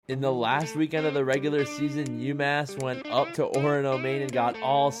In the last weekend of the regular season, UMass went up to Orono, Maine, and got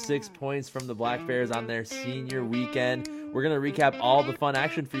all 6 points from the Black Bears on their senior weekend. We're going to recap all the fun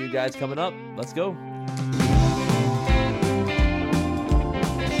action for you guys coming up. Let's go.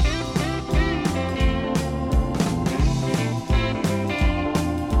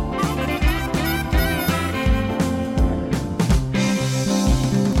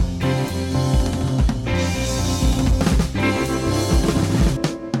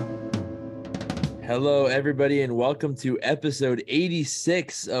 Hello, everybody, and welcome to episode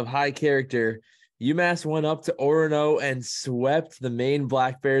 86 of High Character. UMass went up to Orono and swept the Maine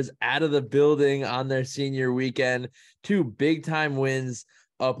Black Bears out of the building on their senior weekend. 2 big-time wins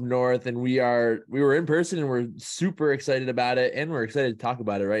up north, and we were in person, and we're super excited about it, and we're excited to talk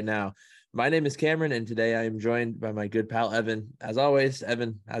about it right now. My name is Cameron, and today I am joined by my good pal, Evin. As always,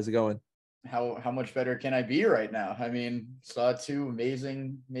 Evin, how's it going? How much better can I be right now? I mean, saw 2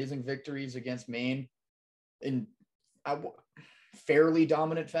 amazing victories against Maine in fairly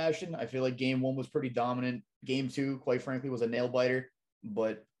dominant fashion. I feel like game 1 was pretty dominant. Game 2, quite frankly, was a nail biter.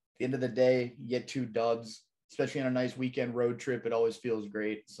 But at the end of the day, you get 2 dubs, especially on a nice weekend road trip. It always feels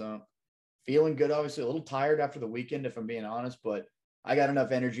great. So feeling good, obviously a little tired after the weekend, if I'm being honest, but I got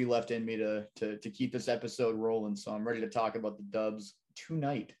enough energy left in me to keep this episode rolling. So I'm ready to talk about the dubs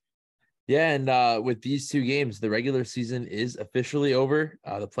tonight. Yeah, and with these 2 games, the regular season is officially over.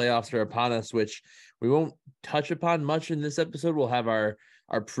 The playoffs are upon us, which we won't touch upon much in this episode. We'll have our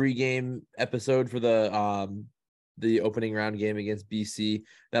pregame episode for the opening round game against BC.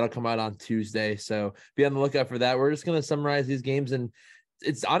 That'll come out on Tuesday, so be on the lookout for that. We're just going to summarize these games, and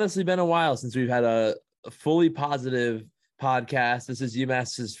it's honestly been a while since we've had a fully positive podcast. This is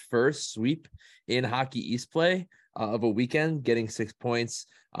UMass's first sweep in Hockey East play of a weekend, getting 6 points.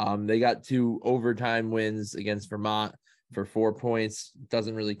 They got 2 overtime wins against Vermont for 4 points.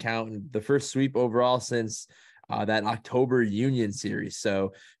 Doesn't really count. And the first sweep overall since that October Union series.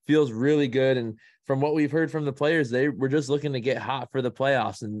 So feels really good. And from what we've heard from the players, they were just looking to get hot for the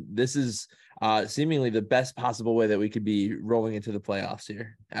playoffs. And this is seemingly the best possible way that we could be rolling into the playoffs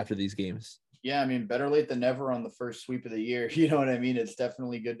here after these games. Yeah, I mean, better late than never on the first sweep of the year. You know what I mean? It's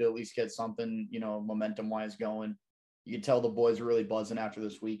definitely good to at least get something, momentum-wise going. You can tell the boys are really buzzing after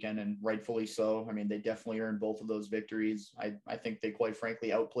this weekend, and rightfully so. I mean, they definitely earned both of those victories. I think they quite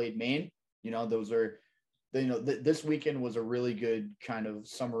frankly outplayed Maine. This weekend was a really good kind of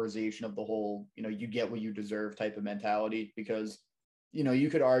summarization of the whole, you get what you deserve type of mentality, because, you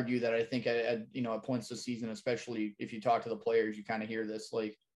could argue that I think at points this season, especially if you talk to the players, you kind of hear this,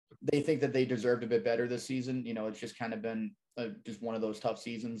 like, they think that they deserved a bit better this season. It's just kind of been just one of those tough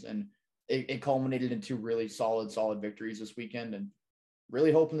seasons, and it culminated in 2 really solid victories this weekend, and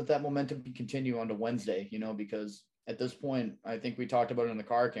really hoping that momentum can continue on to Wednesday, because at this point, I think we talked about it in the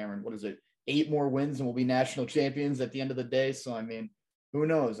car, Cameron, what is it? 8 more wins and we'll be national champions at the end of the day. So, I mean, who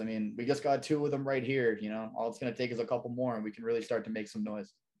knows? I mean, we just got 2 of them right here, all it's going to take is a couple more and we can really start to make some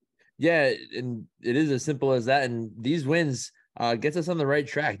noise. Yeah. And it is as simple as that. And these wins gets us on the right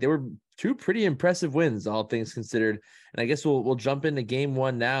track. They were 2 pretty impressive wins, all things considered. And I guess we'll jump into game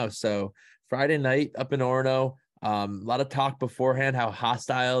 1 now. So Friday night up in Orono, a lot of talk beforehand, how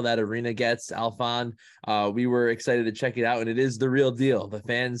hostile that arena gets, Alphon. We were excited to check it out, and it is the real deal. The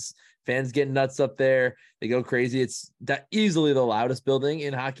fans get nuts up there. They go crazy. It's easily the loudest building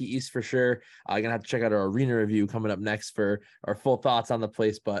in Hockey East for sure. I'm going to have to check out our arena review coming up next for our full thoughts on the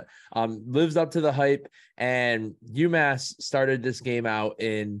place, but lives up to the hype. And UMass started this game out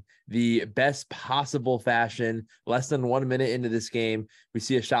in the best possible fashion. Less than 1 minute into this game, we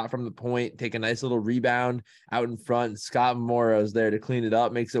see a shot from the point, take a nice little rebound out in front. Scott Morrow's there to clean it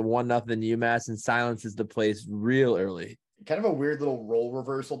up, makes it 1-0 UMass, and silences the place real early. Kind of a weird little role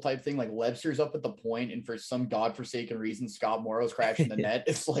reversal type thing. Like Webster's up at the point, and for some godforsaken reason, Scott Morrow's crashing the net.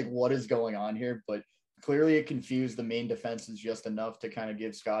 It's like, what is going on here? But clearly it confused the Maine defenses just enough to kind of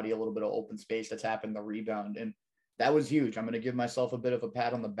give Scotty a little bit of open space to tap in the rebound. And that was huge. I'm going to give myself a bit of a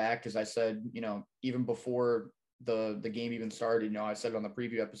pat on the back, because I said, even before the game even started, I said it on the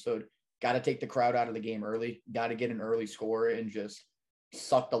preview episode, got to take the crowd out of the game early, got to get an early score and just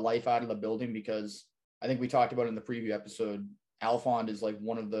suck the life out of the building, because I think we talked about it in the preview episode. Alphon is like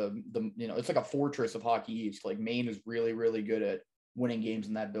one of the it's like a fortress of Hockey East. Like Maine is really, really good at winning games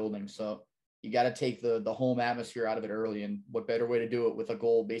in that building. So you got to take the home atmosphere out of it early. And what better way to do it with a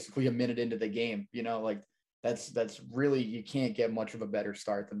goal basically a minute into the game? Like that's really, you can't get much of a better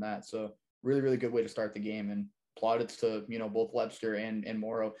start than that. So really, really good way to start the game. And plaudits to, both Webster and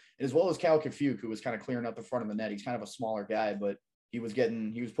Morrow, as well as Cal Kafuk, who was kind of clearing out the front of the net. He's kind of a smaller guy, but he was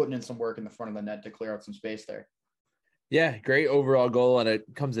putting in some work in the front of the net to clear out some space there. Yeah, great overall goal, and it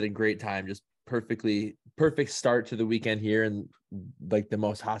comes at a great time. Just perfect start to the weekend here in like the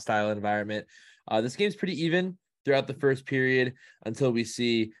most hostile environment. This game's pretty even throughout the first period until we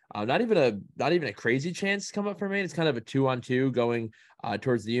see not even a crazy chance come up for Maine. It's kind of a 2-on-2 going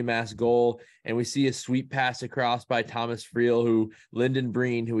towards the UMass goal, and we see a sweep pass across by Thomas Friel, who Lyndon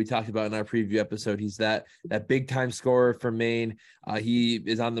Breen, who we talked about in our preview episode. He's that big time scorer for Maine. He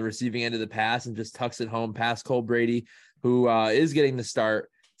is on the receiving end of the pass and just tucks it home past Cole Brady, who is getting the start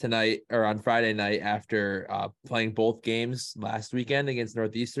tonight or on Friday night after playing both games last weekend against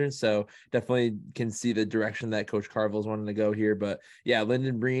Northeastern. So definitely can see the direction that Coach Carville's wanting to go here. But yeah,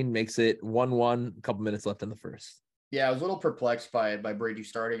 Lyndon Breen makes it 1-1, a couple minutes left in the first. Yeah, I was a little perplexed by Brady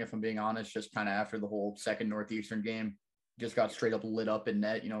starting, if I'm being honest, just kind of after the whole second Northeastern game. Just got straight up lit up in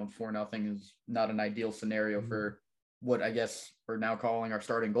net. 4-0 is not an ideal scenario for what I guess we're now calling our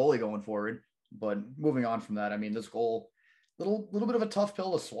starting goalie going forward. But moving on from that, I mean, this goal, little bit of a tough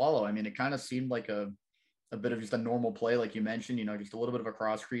pill to swallow. I mean, it kind of seemed like a bit of just a normal play, like you mentioned, just a little bit of a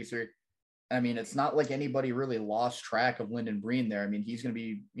cross creaser. I mean, it's not like anybody really lost track of Lyndon Breen there. I mean, he's going to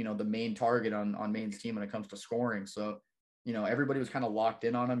be, the main target on Maine's team when it comes to scoring. So, everybody was kind of locked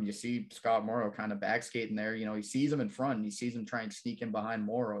in on him. You see Scott Morrow kind of back skating there. He sees him in front and he sees him try and sneak in behind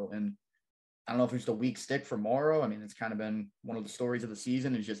Morrow. And I don't know if it's just a weak stick for Morrow. I mean, it's kind of been one of the stories of the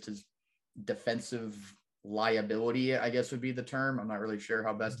season is just his defensive liability, I guess would be the term. I'm not really sure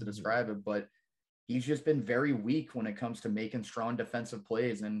how best to describe it, but he's just been very weak when it comes to making strong defensive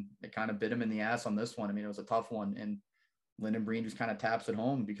plays, and it kind of bit him in the ass on this one. I mean, it was a tough one, and Lyndon Breen just kind of taps it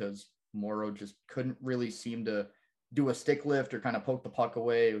home because Morrow just couldn't really seem to do a stick lift or kind of poke the puck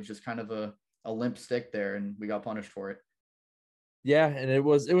away. It was just kind of a limp stick there, and we got punished for it. Yeah, and it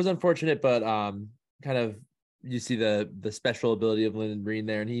was unfortunate, but kind of you see the special ability of Lyndon Breen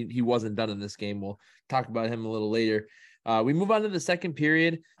there, and he wasn't done in this game. We'll talk about him a little later. We move on to the second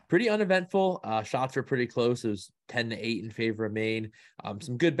period. Pretty uneventful. Shots were pretty close. It was 10-8 in favor of Maine.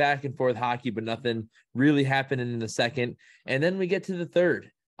 Some good back and forth hockey, but nothing really happening in the second. And then we get to the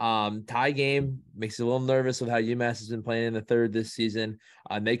third. Tie game makes you a little nervous with how UMass has been playing in the third this season.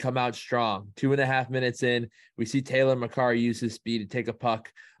 They come out strong. 2.5 minutes in, we see Taylor McCarr use his speed to take a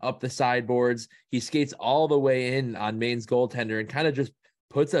puck up the sideboards. He skates all the way in on Maine's goaltender and kind of just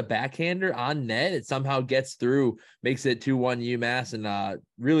puts a backhander on net. It somehow gets through, makes it 2-1 UMass, and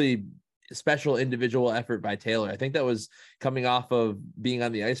really special individual effort by Taylor. I think that was coming off of being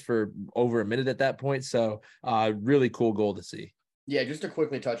on the ice for over a minute at that point. So really cool goal to see. Yeah, just to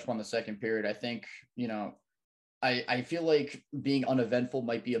quickly touch upon the second period, I think, I feel like being uneventful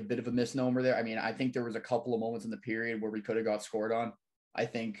might be a bit of a misnomer there. I mean, I think there was a couple of moments in the period where we could have got scored on. I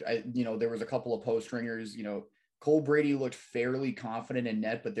think, there was a couple of post ringers, Cole Brady looked fairly confident in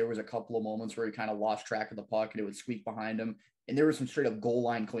net, but there was a couple of moments where he kind of lost track of the puck and it would squeak behind him. And there were some straight up goal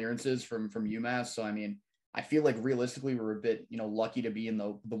line clearances from UMass. So, I mean, I feel like realistically we're a bit, lucky to be in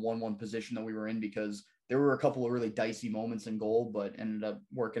the 1-1 position that we were in because there were a couple of really dicey moments in goal, but ended up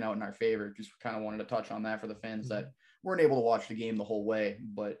working out in our favor. Just kind of wanted to touch on that for the fans that weren't able to watch the game the whole way.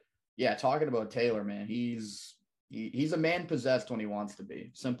 But yeah, talking about Taylor, man, he's a man possessed when he wants to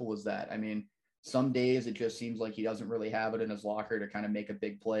be. Simple as that. I mean, some days it just seems like he doesn't really have it in his locker to kind of make a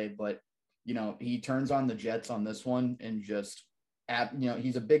big play, but he turns on the jets on this one and just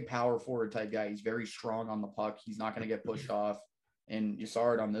he's a big power forward type guy. He's very strong on the puck. He's not going to get pushed off. And you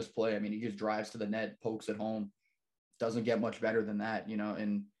saw it on this play. I mean, he just drives to the net, pokes it home. Doesn't get much better than that,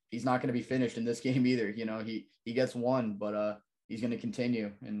 and he's not going to be finished in this game either. He gets one, but he's going to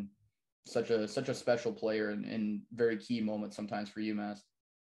continue. And such a special player and very key moment sometimes for UMass.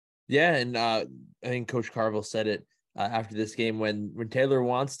 Yeah, and I think Coach Carville said it after this game when Taylor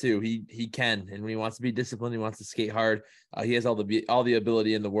wants to, he can, and when he wants to be disciplined, he wants to skate hard. He has all the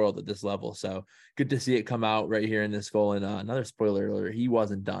ability in the world at this level. So good to see it come out right here in this goal. And another spoiler alert, he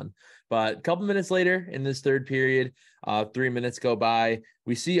wasn't done. But a couple minutes later in this third period, 3 minutes go by.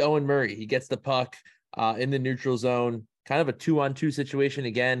 We see Owen Murray. He gets the puck in the neutral zone. Kind of a 2-on-2 situation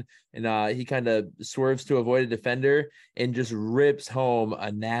again. And he kind of swerves to avoid a defender and just rips home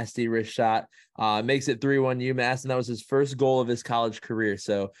a nasty wrist shot. Makes it 3-1 UMass. And that was his first goal of his college career.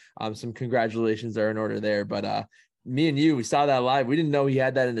 So some congratulations are in order there. But me and you, we saw that live. We didn't know he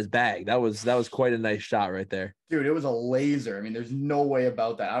had that in his bag. That was quite a nice shot right there. Dude, it was a laser. I mean, there's no way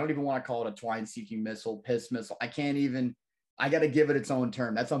about that. I don't even want to call it a twine-seeking missile, piss missile. I got to give it its own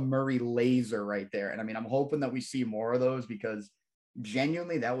term. That's a Murray laser right there. And I mean, I'm hoping that we see more of those because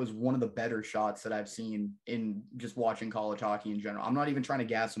genuinely that was one of the better shots that I've seen in just watching college hockey in general. I'm not even trying to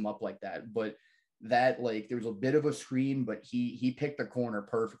gas him up like that, but that there was a bit of a screen, but he picked the corner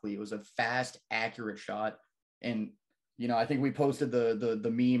perfectly. It was a fast, accurate shot. And I think we posted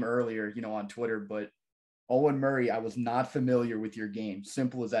the meme earlier, on Twitter, but Owen Murray, I was not familiar with your game.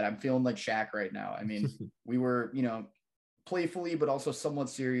 Simple as that. I'm feeling like Shaq right now. I mean, we were, playfully, but also somewhat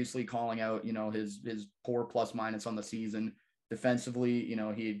seriously calling out, his poor plus minus on the season. Defensively,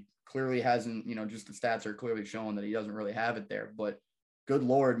 he clearly hasn't, just the stats are clearly showing that he doesn't really have it there. But good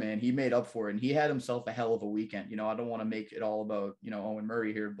Lord, man, he made up for it. And he had himself a hell of a weekend. I don't want to make it all about, Owen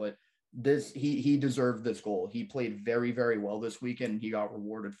Murray here, but he deserved this goal. He played very, very well this weekend, and he got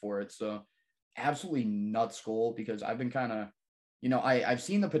rewarded for it. So absolutely nuts goal, because I've been kind of, I've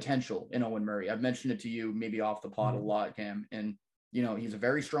seen the potential in Owen Murray. I've mentioned it to you maybe off the pod a lot, Cam. And, he's a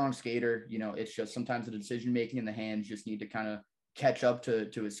very strong skater. It's just sometimes the decision making in the hands just need to kind of catch up to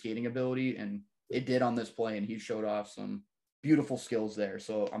his skating ability. And it did on this play, and he showed off some beautiful skills there.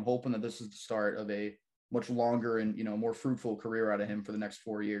 So I'm hoping that this is the start of a much longer and, more fruitful career out of him for the next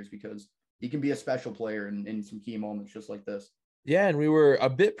 4 years, because he can be a special player in some key moments just like this. Yeah, and we were a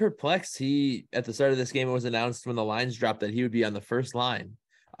bit perplexed. At the start of this game, it was announced when the lines dropped that he would be on the first line.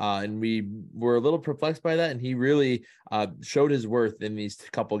 And we were a little perplexed by that. And he really showed his worth in these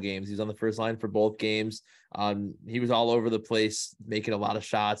couple games. He's on the first line for both games. He was all over the place, making a lot of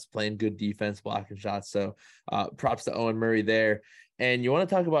shots, playing good defense, blocking shots. So props to Owen Murray there. And you want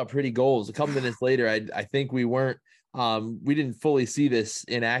to talk about pretty goals. A couple minutes later, I think we didn't fully see this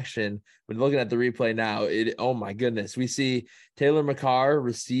in action. When looking at the replay now, oh my goodness, we see Taylor McCarr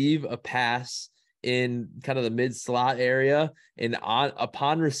receive a pass in kind of the mid slot area, and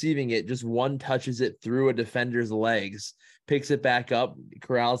upon receiving it, just one touches it through a defender's legs, picks it back up,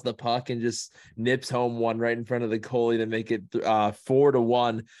 corrals the puck, and just nips home one right in front of the goalie to make it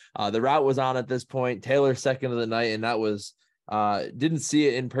 4-1. The route was on at this point. Taylor second of the night, and that was didn't see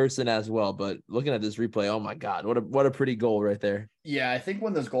it in person as well, but looking at this replay, oh my God, what a pretty goal right there. Yeah, I think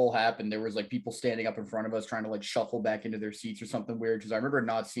when this goal happened, there was like people standing up in front of us trying to like shuffle back into their seats or something weird, because I remember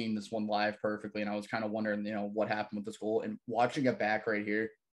not seeing this one live perfectly, and I was kind of wondering, what happened with this goal, and watching it back right here.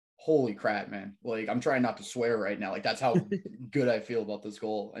 Holy crap, man. Like, I'm trying not to swear right now. Like, that's how good I feel about this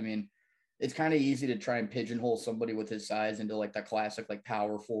goal. I mean, it's kind of easy to try and pigeonhole somebody with his size into like that classic, like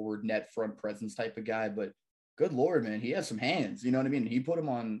power forward, net front presence type of guy, but good Lord, man, he has some hands, you know what I mean? He put him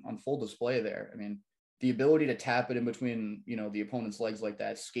on full display there. I mean, the ability to tap it in between, the opponent's legs like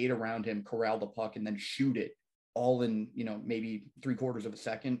that, skate around him, corral the puck, and then shoot it all in, maybe 3/4 of a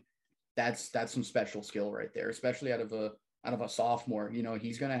second. That's some special skill right there, especially out of a sophomore.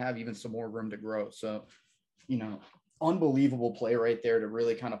 He's going to have even some more room to grow. So, unbelievable play right there to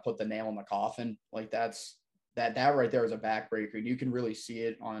really kind of put the nail in the coffin. Like that right there is a backbreaker, and you can really see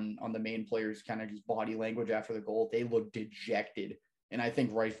it on the Maine players' kind of just body language after the goal. They look dejected, and I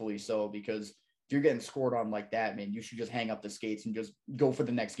think rightfully so, because if you're getting scored on like that, man, you should just hang up the skates and just go for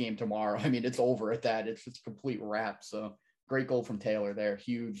the next game tomorrow. I mean, it's over at that. It's a complete wrap. So great goal from Taylor there.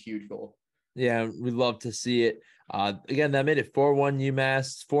 Huge goal. Yeah, we'd love to see it. Again, that made it 4-1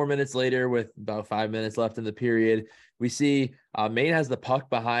 UMass. 4 minutes later, with about 5 minutes left in the period, we see Maine has the puck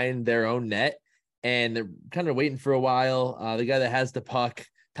behind their own net, and they're kind of waiting for a while. The guy that has the puck,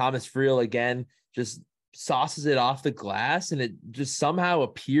 Thomas Friel, again, just sauces it off the glass, and it just somehow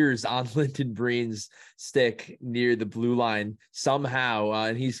appears on Linton Breen's stick near the blue line somehow.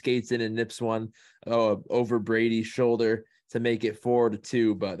 And he skates in and nips one over Brady's shoulder to make it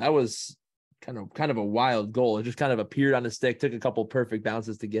 4-2. But that was kind of a wild goal. It just kind of appeared on the stick, took a couple perfect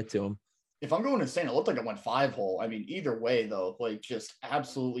bounces to get to him. If I'm going insane, it looked like it went 5-hole. I mean, either way, though, like just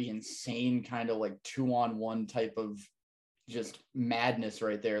absolutely insane kind of like 2-on-1 type of just madness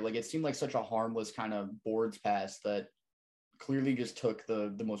right there. Like, it seemed like such a harmless kind of boards pass that clearly just took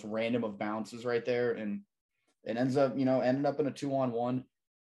the most random of bounces right there. And it ended up in a 2-on-1.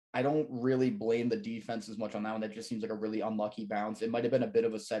 I don't really blame the defense as much on that one. That just seems like a really unlucky bounce. It might've been a bit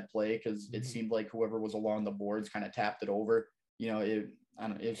of a set play, because it seemed like whoever was along the boards kind of tapped it over.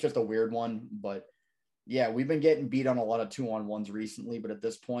 It's just a weird one, but yeah, we've been getting beat on a lot of 2-on-1s recently, but at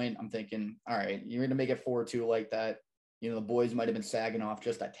this point I'm thinking, all right, you're going to make it 4-2 like that. The boys might've been sagging off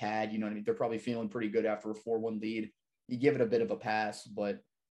just a tad, what I mean? They're probably feeling pretty good after a 4-1 lead. You give it a bit of a pass, but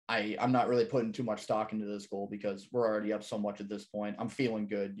I'm not really putting too much stock into this goal, because we're already up so much at this point. I'm feeling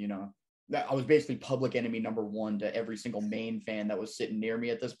good. I was basically public enemy number one to every single Maine fan that was sitting near me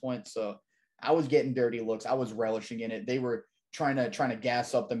at this point. So I was getting dirty looks. I was relishing in it. They were trying to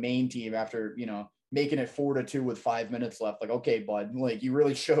gas up the Maine team after, making it 4-2 with 5 minutes left. Like, okay, bud, like, you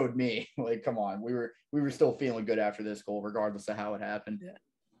really showed me. Like, come on. We were still feeling good after this goal, regardless of how it happened.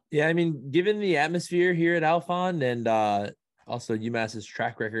 Yeah, I mean, given the atmosphere here at Alphon, and also UMass's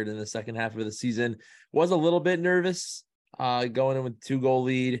track record in the second half of the season, was a little bit nervous going in with 2-goal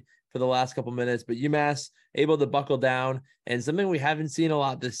lead for the last couple minutes, but UMass able to buckle down. And something we haven't seen a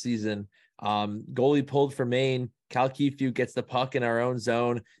lot this season. Goalie pulled for Maine. Cal Keefe gets the puck in our own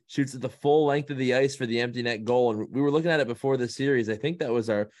zone, shoots at the full length of the ice for the empty net goal. And we were looking at it before the series. I think that was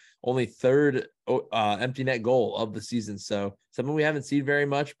our only third empty net goal of the season. So something we haven't seen very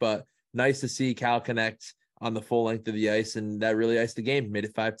much, but nice to see Cal connect on the full length of the ice. And that really iced the game, made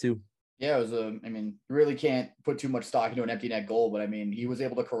it 5-2. Yeah, it was you really can't put too much stock into an empty net goal, but I mean, he was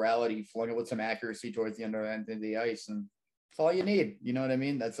able to corral it. He flung it with some accuracy towards the end of the ice, and that's all you need. You know what I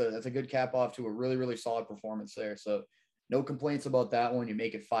mean? That's a good cap off to a really, really solid performance there. So no complaints about that one. You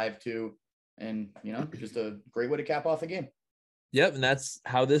make it 5-2, and just a great way to cap off the game. Yep, and that's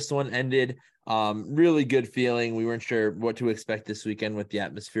how this one ended. Really good feeling. We weren't sure what to expect this weekend with the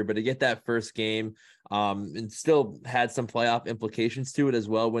atmosphere, but to get that first game, and still had some playoff implications to it as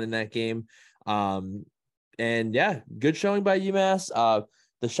well, winning that game. And yeah, good showing by UMass.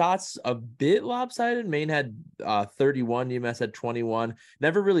 The shots a bit lopsided. Maine had 31, UMass had 21.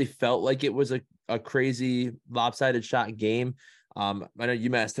 Never really felt like it was a crazy lopsided shot game. I know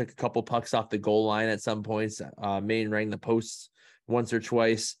UMass took a couple pucks off the goal line at some points. Maine rang the posts once or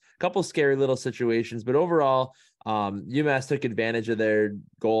twice. A couple scary little situations, but overall, UMass took advantage of their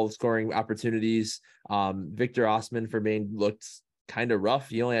goal scoring opportunities. Victor Osman for Maine looked kind of rough.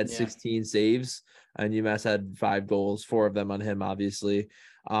 He only had 16 saves, and UMass had 5 goals, 4 of them on him, obviously.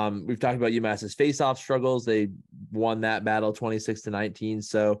 We've talked about UMass's face-off struggles. They won that battle 26-19.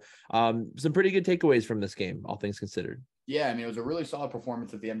 So some pretty good takeaways from this game, all things considered. Yeah, I mean, it was a really solid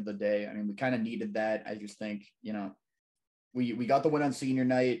performance at the end of the day. I mean, we kind of needed that. I just think, we got the win on senior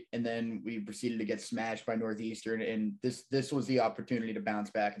night, and then we proceeded to get smashed by Northeastern. And this was the opportunity to bounce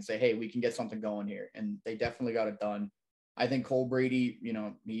back and say, hey, we can get something going here. And they definitely got it done. I think Cole Brady,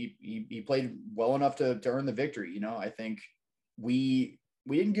 he played well enough to earn the victory. I think we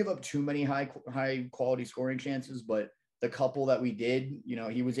didn't give up too many high quality scoring chances, but the couple that we did,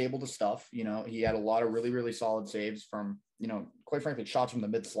 he was able to stuff. He had a lot of really, really solid saves from, quite frankly, shots from the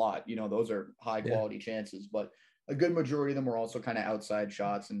mid slot. Those are high quality chances, but a good majority of them were also kind of outside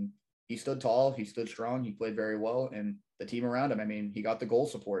shots. And he stood tall, he stood strong, he played very well. And the team around him, I mean, he got the goal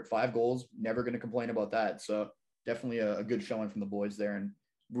support, 5 goals, never going to complain about that. So definitely a good showing from the boys there. And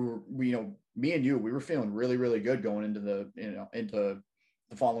me and you, we were feeling really, really good going into the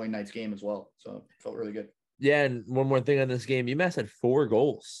following night's game as well. So it felt really good. Yeah, and one more thing on this game, UMass had 4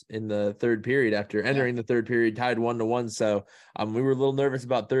 goals in the third period after entering the third period, tied 1-1. So we were a little nervous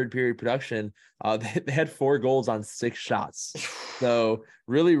about third period production. They had 4 goals on 6 shots. So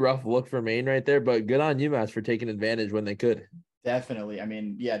really rough look for Maine right there, but good on UMass for taking advantage when they could. Definitely. I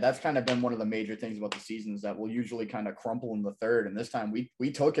mean, yeah, that's kind of been one of the major things about the season is that we'll usually kind of crumple in the third. And this time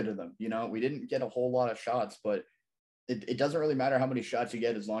we took it to them. We didn't get a whole lot of shots, but it doesn't really matter how many shots you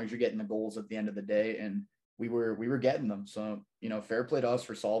get as long as you're getting the goals at the end of the day. And we were getting them. So, fair play to us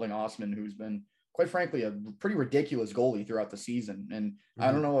for solving Osman, who's been, quite frankly, a pretty ridiculous goalie throughout the season. And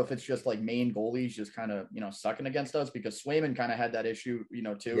I don't know if it's just like Maine goalies just kind of, sucking against us, because Swayman kind of had that issue,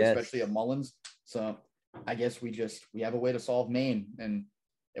 too, especially at Mullins. So I guess we have a way to solve Maine, and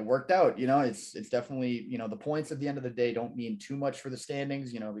it worked out. It's definitely, the points at the end of the day don't mean too much for the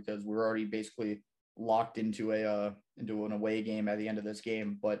standings, because we're already basically locked into an away game at the end of this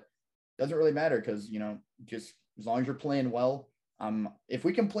game, but doesn't really matter because, just as long as you're playing well, if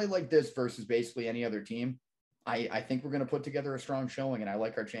we can play like this versus basically any other team, I think we're going to put together a strong showing, and I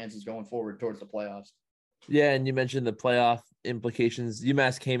like our chances going forward towards the playoffs. Yeah, and you mentioned the playoff implications.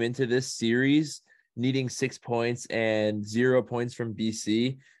 UMass came into this series needing 6 points and 0 points from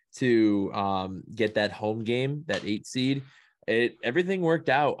BC to get that home game, that 8 seed. Everything worked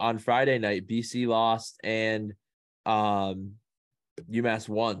out on Friday night. BC lost and UMass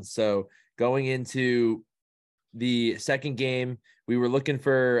won. So going into the second game, we were looking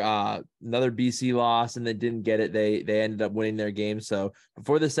for another BC loss, and they didn't get it. They ended up winning their game. So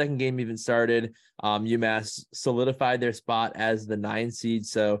before the second game even started, UMass solidified their spot as the 9 seed.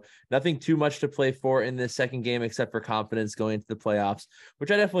 So nothing too much to play for in this second game except for confidence going into the playoffs,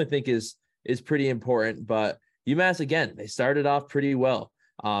 which I definitely think is pretty important. But UMass, again, they started off pretty well.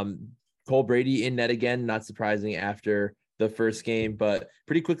 Cole Brady in net again, not surprising after the first game, but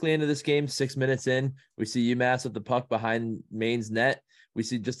pretty quickly into this game, 6 minutes in, we see UMass with the puck behind Maine's net. We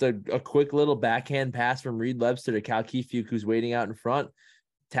see just a quick little backhand pass from Reed Lebster to Cal Keefe, who's waiting out in front,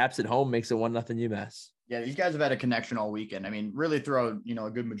 taps it home, makes it 1-0 UMass. Yeah, these guys have had a connection all weekend. I mean, really throughout, a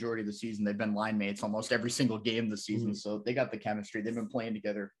good majority of the season, they've been line mates almost every single game this season. Mm-hmm. So they got the chemistry. They've been playing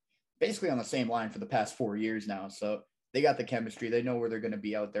together basically on the same line for the past 4 years now. So they got the chemistry. They know where they're going to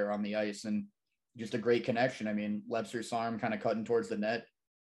be out there on the ice, and just a great connection. I mean, Lebster saw him kind of cutting towards the net,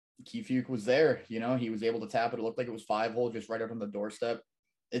 Keefe was there. He was able to tap it. It looked like it was 5-hole just right out on the doorstep.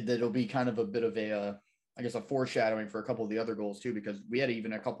 It'll be kind of a bit of a, I guess, a foreshadowing for a couple of the other goals too, because we had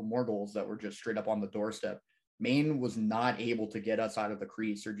even a couple more goals that were just straight up on the doorstep. Maine was not able to get us out of the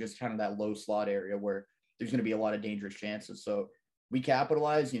crease or just kind of that low slot area where there's going to be a lot of dangerous chances. So we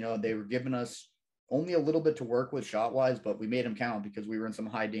capitalized. They were giving us only a little bit to work with shot wise, but we made them count because we were in some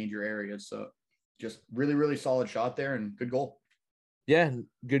high danger areas. So just really, really solid shot there and good goal. Yeah,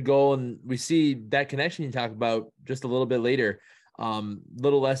 good goal. And we see that connection you talk about just a little bit later.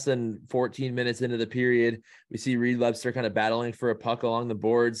 Little less than 14 minutes into the period, we see Reed Webster kind of battling for a puck along the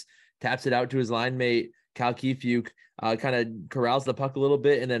boards, taps it out to his line mate, Cal Keefe, kind of corrals the puck a little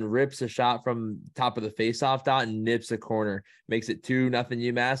bit and then rips a shot from top of the faceoff dot and nips a corner, makes it 2-0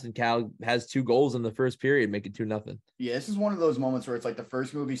 UMass, and Cal has 2 goals in the first period, make it 2-0. Yeah, this is one of those moments where it's like the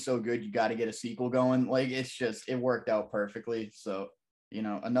first movie's so good, you got to get a sequel going. Like, it worked out perfectly. So,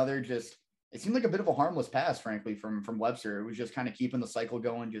 another just, it seemed like a bit of a harmless pass, frankly, from Webster. It was just kind of keeping the cycle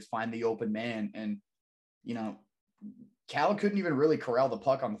going, just find the open man. And, Cal couldn't even really corral the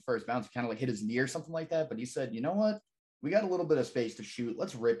puck on the first bounce, kind of like hit his knee or something like that. But he said, you know what? We got a little bit of space to shoot.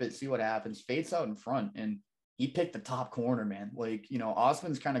 Let's rip it, see what happens. Fade's out in front. And he picked the top corner, man. Like,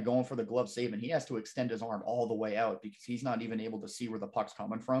 Osman's kind of going for the glove save, and he has to extend his arm all the way out because he's not even able to see where the puck's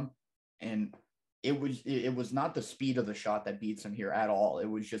coming from. And it was not the speed of the shot that beats him here at all. It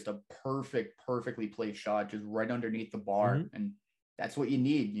was just a perfectly placed shot, just right underneath the bar. Mm-hmm. And that's what you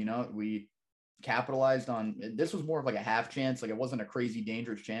need. We capitalized on, this was more of like a half chance. Like, it wasn't a crazy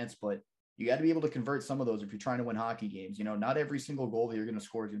dangerous chance, but you got to be able to convert some of those if you're trying to win hockey games. Not every single goal that you're going to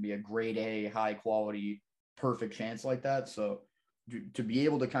score is going to be a grade A, high quality, perfect chance like that. So to be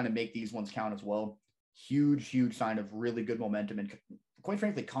able to kind of make these ones count as well, huge sign of really good momentum and, quite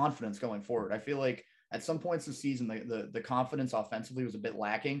frankly, confidence going forward. I feel like at some points this season, the confidence offensively was a bit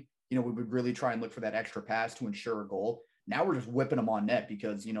lacking. We would really try and look for that extra pass to ensure a goal. Now we're just whipping them on net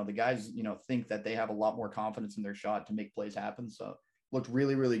because, the guys, think that they have a lot more confidence in their shot to make plays happen. So looked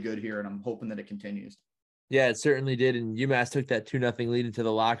really good here, and I'm hoping that it continues. Yeah, it certainly did. And UMass took that 2-0 lead into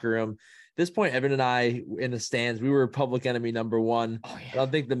the locker room. At this point, Evin and I in the stands, we were public enemy number 1. Oh, yeah. I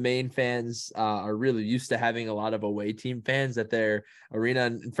don't think the Maine fans are really used to having a lot of away team fans at their arena.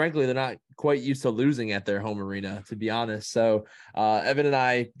 And frankly, they're not quite used to losing at their home arena, to be honest. So Evin and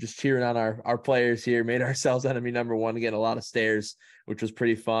I just cheering on our players here, made ourselves enemy number 1, getting a lot of stares, which was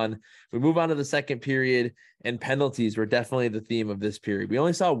pretty fun. We move on to the second period, and penalties were definitely the theme of this period. We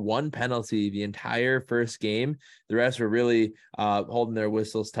only saw 1 penalty the entire first game. The rest were really holding their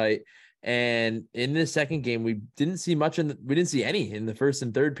whistles tight. And in this second game, we didn't see any in the first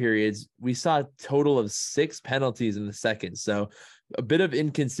and third periods. We saw a total of 6 penalties in the second. So a bit of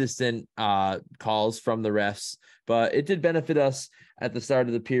inconsistent calls from the refs, but it did benefit us at the start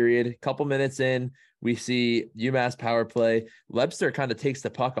of the period. A couple minutes in, we see UMass power play. Webster kind of takes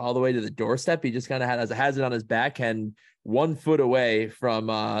the puck all the way to the doorstep. He just kind of has it on his backhand 1 foot away from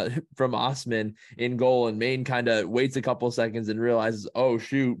Osman in goal, and Maine kind of waits a couple seconds and realizes, oh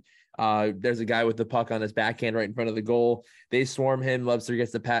shoot, there's a guy with the puck on his backhand right in front of the goal. They swarm him. Webster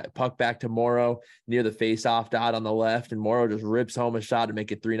gets the puck back to Morrow near the face-off dot on the left, and Morrow just rips home a shot to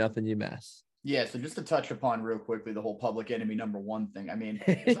make it 3-0 UMass. Yeah, so just to touch upon real quickly the whole public enemy number 1 thing. I mean,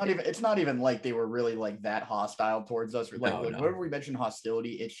 it's not even like they were really like that hostile towards us. Like, no. Whenever we mention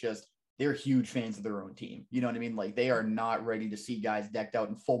hostility, it's just they're huge fans of their own team. You know what I mean? Like, they are not ready to see guys decked out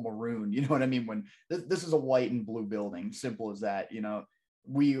in full maroon. You know what I mean? When this is a white and blue building, simple as that.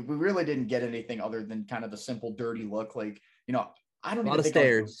 We really didn't get anything other than kind of the simple dirty look. Like, I don't even think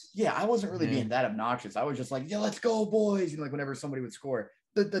I wasn't really being that obnoxious. I was just like, yeah, let's go, boys. Like, whenever somebody would score.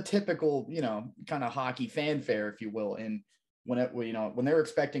 The typical, kind of hockey fanfare, if you will. And when they're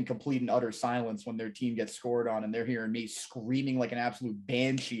expecting complete and utter silence when their team gets scored on and they're hearing me screaming like an absolute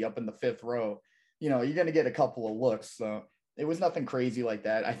banshee up in the 5th row, you're going to get a couple of looks. So it was nothing crazy like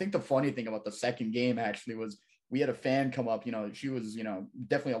that. I think the funny thing about the second game actually was we had a fan come up, she was,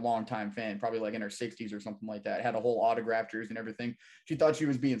 definitely a longtime fan, probably like in her 60s or something like that, had a whole autograph jersey and everything. She thought she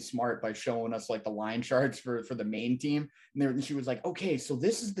was being smart by showing us like the line charts for the Maine team. And she was like, okay, so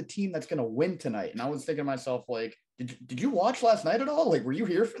this is the team that's going to win tonight. And I was thinking to myself, like, did you watch last night at all? Like, were you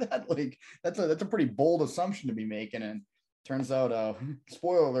here for that? Like, that's a pretty bold assumption to be making. And turns out,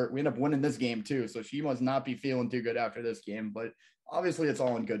 spoiler alert, we end up winning this game too. So she must not be feeling too good after this game, but obviously it's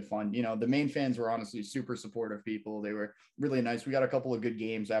all in good fun. The Maine fans were honestly super supportive people. They were really nice. We got a couple of good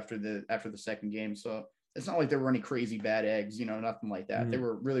games after the second game. So it's not like there were any crazy bad eggs, nothing like that. Mm-hmm. They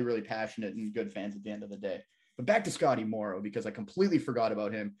were really, really passionate and good fans at the end of the day. But back to Scotty Morrow, because I completely forgot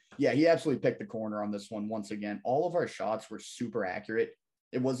about him. Yeah, he absolutely picked the corner on this one once again. All of our shots were super accurate.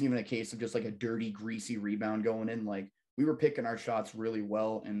 it wasn't even a case of just like a dirty, greasy rebound going in. Like we were picking our shots really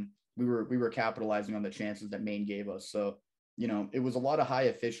well, and we were capitalizing on the chances that Maine gave us. So, it was a lot of high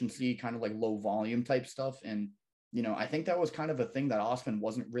efficiency, kind of like low volume type stuff. And, I think that was kind of a thing that Osman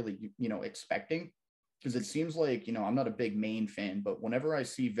wasn't really, expecting, because it seems like, I'm not a big Maine fan, but whenever I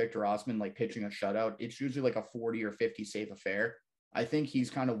see Victor Osman like pitching a shutout, it's usually like a 40 or 50 safe affair. I think he's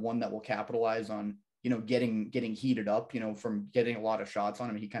kind of one that will capitalize on, getting heated up, from getting a lot of shots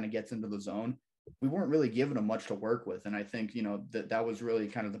on him. He kind of gets into the zone. We weren't really giving him much to work with. And I think, that was really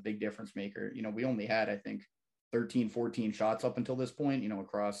kind of the big difference maker. We only had, I think, 13, 14 shots up until this point,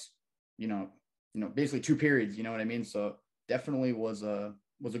 across, basically 2 periods, you know what I mean? So definitely was a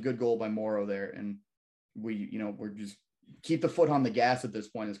good goal by Morrow there. And we're just keep the foot on the gas at this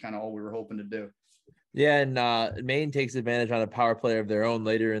point is kind of all we were hoping to do. Yeah, and Maine takes advantage on a power play of their own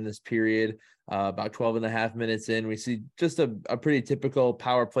later in this period. About 12 and a half minutes in, we see just a pretty typical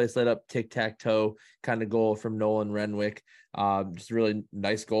power play set up tic-tac-toe kind of goal from Nolan Renwick. Just a really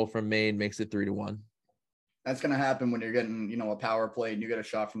nice goal from Maine, makes it 3-1. That's going to happen when you're getting, a power play and you get a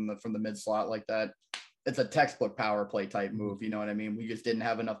shot from the mid slot like that. It's a textbook power play type move. You know what I mean? We just didn't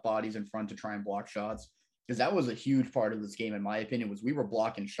have enough bodies in front to try and block shots, because that was a huge part of this game, in my opinion, was we were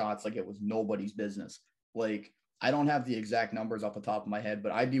blocking shots like it was nobody's business. Like, I don't have the exact numbers off the top of my head,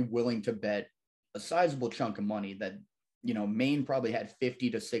 but I'd be willing to bet a sizable chunk of money that, Maine probably had 50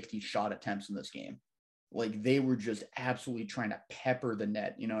 to 60 shot attempts in this game. Like, they were just absolutely trying to pepper the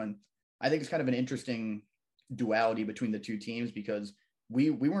net, and I think it's kind of an interesting duality between the two teams, because we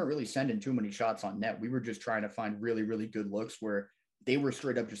weren't really sending too many shots on net. We were just trying to find really, really good looks where they were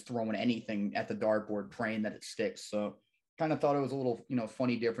straight up just throwing anything at the dartboard, praying that it sticks. So kind of thought it was a little,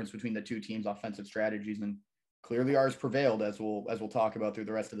 funny difference between the two teams' offensive strategies, and clearly ours prevailed, as we'll talk about through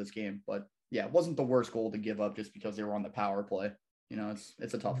the rest of this game. But yeah, it wasn't the worst goal to give up just because they were on the power play.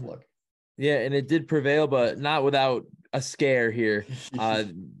 It's a tough look. Yeah, and it did prevail, but not without a scare here.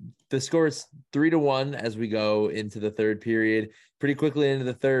 The score is 3-1 as we go into the third period. Pretty quickly into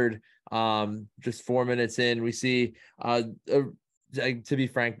the third, just 4 minutes in, we see, to be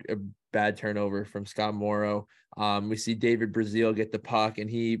frank, a bad turnover from Scott Morrow. We see David Brazil get the puck, and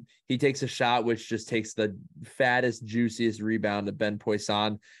he takes a shot which just takes the fattest, juiciest rebound to Ben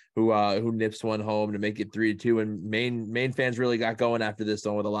Poisson, who nips one home to make it 3-2. And Maine fans really got going after this,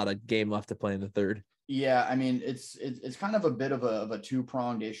 though, with a lot of game left to play in the third. Yeah, I mean, it's kind of a bit of a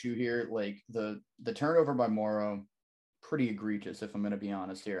two-pronged issue here. Like the turnover by Morrow, pretty egregious, if I'm going to be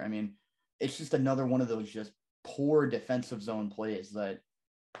honest here. I mean, it's just another one of those just poor defensive zone plays that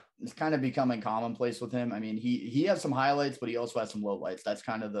is kind of becoming commonplace with him. I mean, he has some highlights, but he also has some lowlights. That's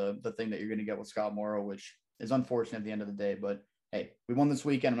kind of the thing that you're going to get with Scott Morrow, which is unfortunate at the end of the day. But hey, we won this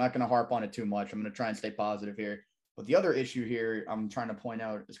weekend. I'm not going to harp on it too much. I'm going to try and stay positive here. But the other issue here I'm trying to point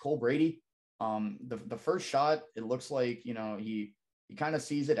out is Cole Brady. The first shot, it looks like, he kind of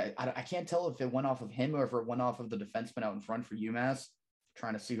sees it. I can't tell if it went off of him or if it went off of the defenseman out in front for UMass. I'm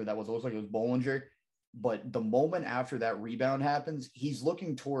trying to see who that was. It looks like it was Bollinger. But the moment after that rebound happens, he's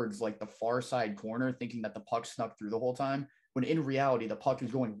looking towards like the far side corner, thinking that the puck snuck through the whole time, when in reality, the puck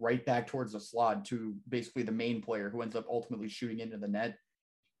is going right back towards the slot to basically the main player, who ends up ultimately shooting into the net.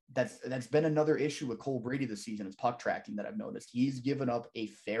 That's been another issue with Cole Brady this season, is puck tracking that I've noticed. He's given up a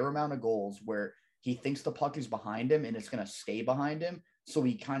fair amount of goals where he thinks the puck is behind him and it's going to stay behind him. So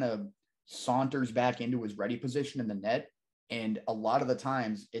he kind of saunters back into his ready position in the net. And a lot of the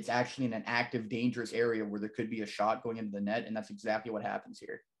times it's actually in an active, dangerous area where there could be a shot going into the net. And that's exactly what happens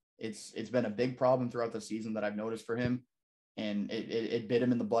here. It's been a big problem throughout the season that I've noticed for him. And it bit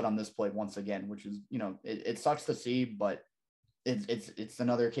him in the butt on this play once again, which is, it sucks to see, but it's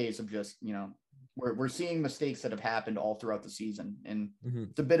another case of just, we're seeing mistakes that have happened all throughout the season. And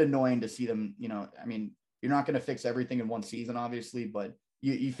It's a bit annoying to see them, I mean, you're not going to fix everything in one season, obviously, but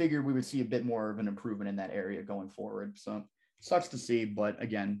you figured we would see a bit more of an improvement in that area going forward. So sucks to see, but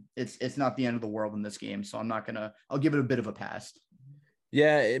again, it's not the end of the world in this game. So I'll give it a bit of a pass.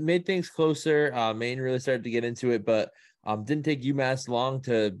 Yeah, it made things closer. Maine really started to get into it, but didn't take UMass long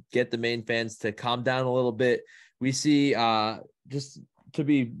to get the Maine fans to calm down a little bit. We see, just to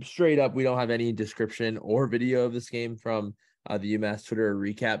be straight up, we don't have any description or video of this game from the UMass Twitter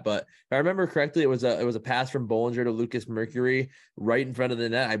recap, but if I remember correctly, it was a pass from Bollinger to Lucas Mercury right in front of the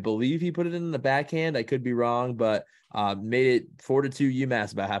net. I believe he put it in the backhand. I could be wrong, but made it 4-2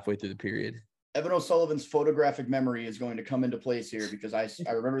 UMass about halfway through the period. Evan O'Sullivan's photographic memory is going to come into place here, because I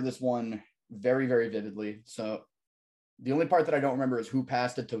remember this one very, very vividly. So the only part that I don't remember is who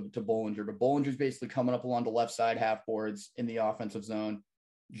passed it to Bollinger, but Bollinger's basically coming up along the left side half boards in the offensive zone.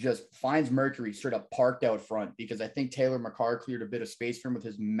 just finds Mercury straight up parked out front, because I think Taylor McCarr cleared a bit of space for him with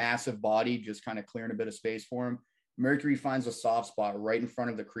his massive body, just kind of clearing a bit of space for him. Mercury finds a soft spot right in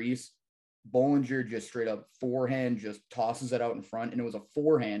front of the crease. Bollinger just straight up forehand, just tosses it out in front. And it was a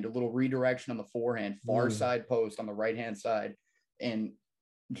forehand, a little redirection on the forehand, far side post on the right-hand side. And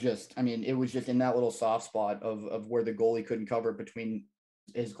just, I mean, it was just in that little soft spot of where the goalie couldn't cover between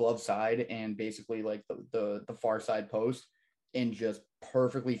his glove side and basically like the far side post, and just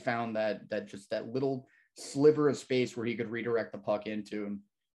perfectly found that little sliver of space where he could redirect the puck into. And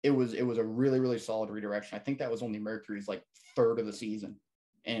it was a really, really solid redirection. I think that was only Mercury's like third of the season.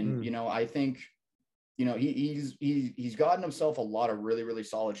 And, you know, I think, you know, he's gotten himself a lot of really, really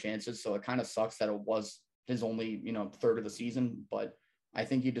solid chances. So it kind of sucks that it was his only, you know, third of the season, but I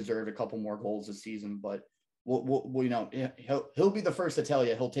think he deserved a couple more goals this season. But we'll you know, he'll be the first to tell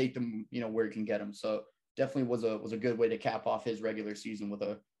you he'll take them, you know, where he can get them. So definitely was a good way to cap off his regular season with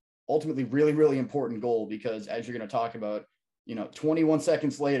a ultimately really, really important goal, because as you're going to talk about, you know, 21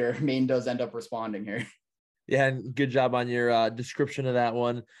 seconds later, Maine does end up responding here. Yeah, and good job on your description of that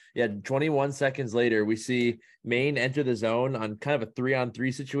one. Yeah, 21 seconds later, we see Maine enter the zone on kind of a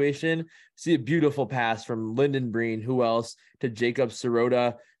 3-on-3 situation. See a beautiful pass from Lyndon Breen, who else, to Jacob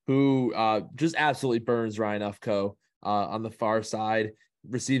Sirota, who just absolutely burns Ryan Ufko on the far side,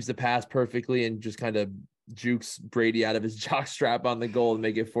 receives the pass perfectly and just kind of jukes Brady out of his jock strap on the goal and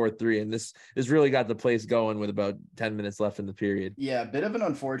make it 4-3. And this really got the place going with about 10 minutes left in the period. Yeah, a bit of an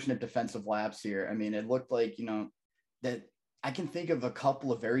unfortunate defensive lapse here. I mean, it looked like, you know, that I can think of a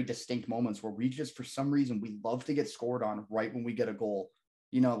couple of very distinct moments where we just, for some reason, we love to get scored on right when we get a goal.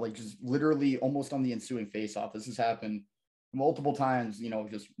 You know, like just literally almost on the ensuing faceoff. This has happened multiple times, you know,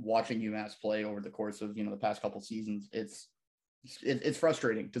 just watching UMass play over the course of, you know, the past couple seasons. It's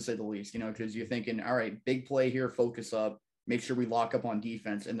frustrating, to say the least, you know, because you're thinking, all right, big play here, focus up, make sure we lock up on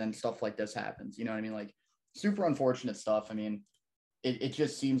defense, and then stuff like this happens. You know what I mean? Like, super unfortunate stuff. I mean, it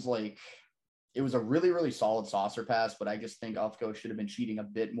just seems like it was a really, really solid saucer pass, but I just think Ufko should have been cheating a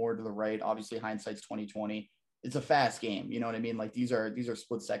bit more to the right. Obviously, hindsight's 2020. It's a fast game, you know what I mean? Like, these are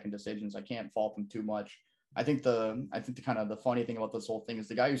split second decisions. I can't fault them too much. I think the kind of the funny thing about this whole thing is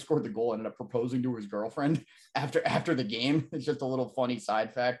the guy who scored the goal ended up proposing to his girlfriend after the game. It's just a little funny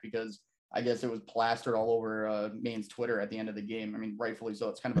side fact, because I guess it was plastered all over Maine's Twitter at the end of the game. I mean, rightfully so.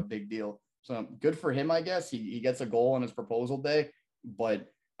 It's kind of a big deal. So good for him, I guess. He gets a goal on his proposal day, but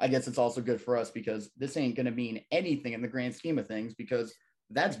I guess it's also good for us because this ain't going to mean anything in the grand scheme of things, because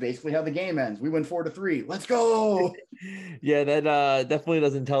that's basically how the game ends. We win 4-3. Let's go. Yeah, that definitely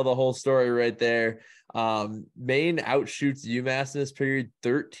doesn't tell the whole story right there. Maine outshoots UMass in this period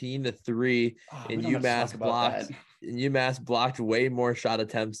 13-3, and UMass blocked way more shot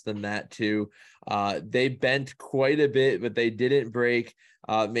attempts than that too. They bent quite a bit, but they didn't break.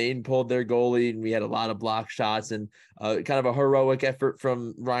 Maine pulled their goalie, and we had a lot of block shots, and kind of a heroic effort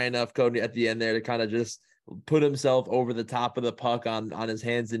from Ryan Ufko at the end there to kind of just put himself over the top of the puck on his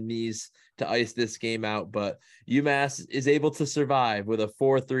hands and knees to ice this game out. But UMass is able to survive with a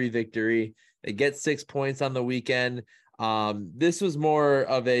 4-3 victory. They get 6 points on the weekend. This was more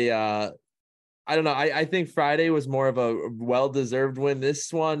of a, I don't know. I think Friday was more of a well-deserved win.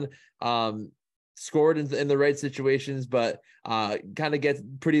 This one scored in the right situations, but kind of gets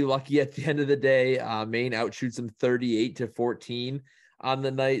pretty lucky at the end of the day. Maine outshoots them 38-14 on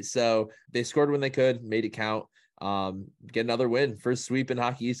the night. So they scored when they could, made it count, get another win, first sweep in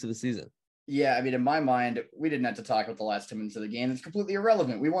Hockey East of the season. Yeah, I mean, in my mind, we didn't have to talk about the last 10 minutes of the game. It's completely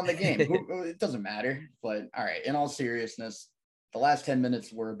irrelevant. We won the game. It doesn't matter. But all right, in all seriousness, the last 10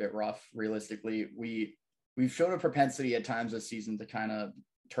 minutes were a bit rough. Realistically, we've shown a propensity at times this season to kind of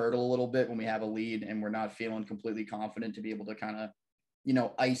turtle a little bit when we have a lead and we're not feeling completely confident to be able to kind of, you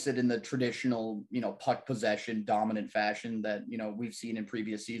know, ice it in the traditional, you know, puck possession dominant fashion that, you know, we've seen in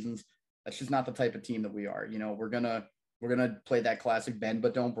previous seasons. That's just not the type of team that we are. You know, we're going to play that classic bend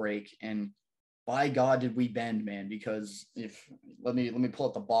but don't break. And by God, did we bend, man, because let me pull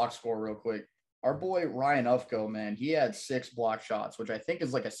up the box score real quick. Our boy Ryan Ufko, man, he had 6 block shots, which I think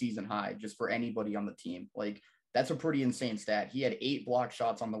is like a season high just for anybody on the team. Like, that's a pretty insane stat. He had 8 block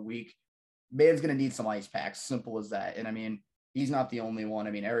shots on the week. Man's going to need some ice packs. Simple as that. And I mean, he's not the only one.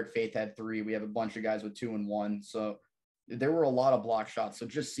 I mean, Eric Faith had 3. We have a bunch of guys with 2 and 1. So there were a lot of block shots. So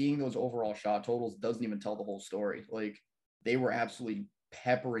just seeing those overall shot totals doesn't even tell the whole story. Like, they were absolutely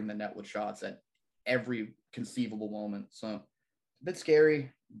peppering the net with shots at every conceivable moment. So a bit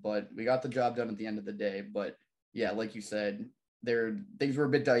scary, but we got the job done at the end of the day. But yeah, like you said, things were a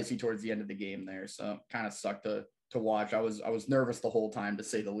bit dicey towards the end of the game there. So kind of sucked to watch. I was nervous the whole time, to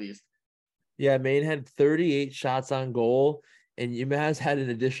say the least. Yeah, Maine had 38 shots on goal, and UMass had an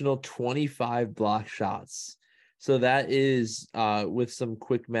additional 25 block shots. So that is, with some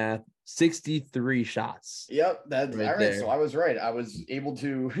quick math, 63 shots. Yep, that's right all right. there. So I was right. I was able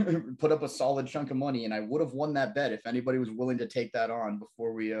to put up a solid chunk of money, and I would have won that bet if anybody was willing to take that on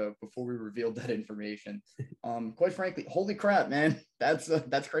before we revealed that information. Quite frankly, holy crap, man, that's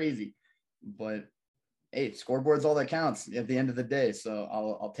crazy. But hey, scoreboard's all that counts at the end of the day, so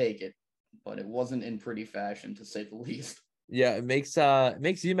I'll take it. But it wasn't in pretty fashion, to say the least. Yeah, it makes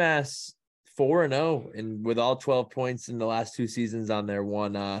UMass 4-0, and with all 12 points in the last two seasons on their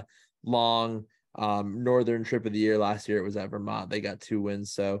one long northern trip of the year. Last year it was at Vermont. They got 2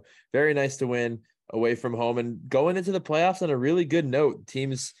 wins, so very nice to win away from home and going into the playoffs on a really good note.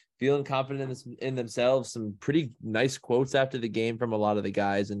 Teams feeling confident in themselves. Some pretty nice quotes after the game from a lot of the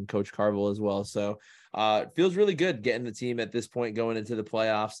guys and Coach Carvel as well. So it feels really good getting the team at this point going into the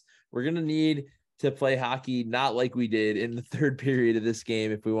playoffs. We're gonna need to play hockey not like we did in the third period of this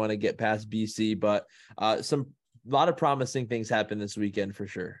game if we want to get past BC, but a lot of promising things happen this weekend for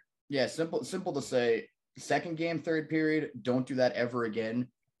sure. Yeah, simple to say. Second game, third period, don't do that ever again.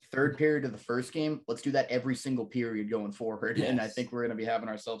 Third period of the first game, let's do that every single period going forward. Yes. And I think we're going to be having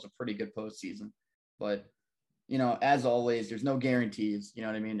ourselves a pretty good postseason. But, as always, there's no guarantees. You know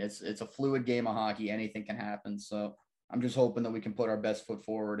what I mean? It's a fluid game of hockey. Anything can happen. So I'm just hoping that we can put our best foot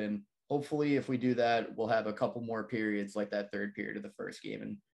forward. And hopefully if we do that, we'll have a couple more periods like that third period of the first game.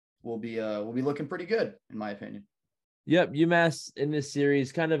 And we'll be looking pretty good, in my opinion. Yep, UMass in this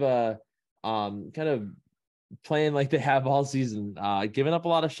series kind of playing like they have all season, giving up a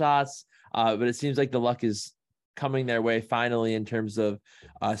lot of shots, but it seems like the luck is coming their way finally in terms of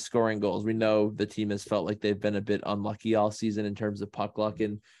scoring goals. We know the team has felt like they've been a bit unlucky all season in terms of puck luck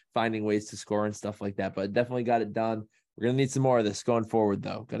and finding ways to score and stuff like that, but definitely got it done. We're going to need some more of this going forward,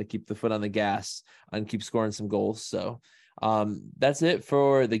 though. Got to keep the foot on the gas and keep scoring some goals. So that's it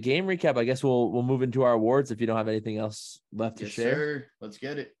for the game recap. I guess we'll move into our awards if you don't have anything else left to share. Sir. Let's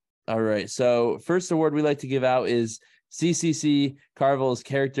get it. All right. So first award we like to give out is CCC Carvel's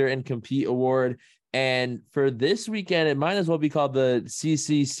Character and Compete Award. And for this weekend, it might as well be called the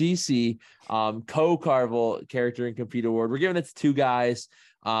CCCC Co-Carvel Character and Compete Award. We're giving it to 2 guys.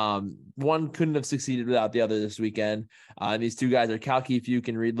 One couldn't have succeeded without the other this weekend. And these 2 guys are Cal Keefuke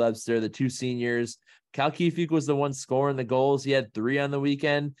and Reed Lebster, the 2 seniors. Cal Keefuke was the one scoring the goals. He had 3 on the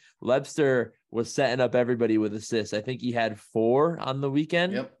weekend. Lebster was setting up everybody with assists. I think he had 4 on the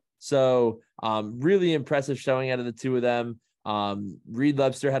weekend. Yep. So really impressive showing out of the 2 of them. Reed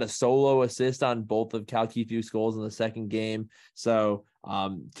Lebster had a solo assist on both of Cal Keefuke's goals in the second game. So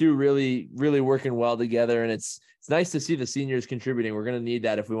 2 really, really working well together. And it's nice to see the seniors contributing. We're going to need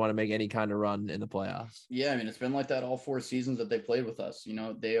that if we want to make any kind of run in the playoffs. Yeah, I mean, it's been like that all 4 seasons that they played with us.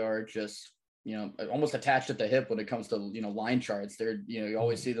 They are just, almost attached at the hip when it comes to, line charts. They're, you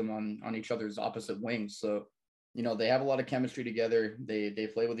always see them on each other's opposite wings. So, they have a lot of chemistry together. They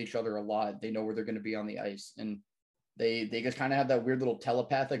play with each other a lot. They know where they're going to be on the ice. And they just kind of have that weird little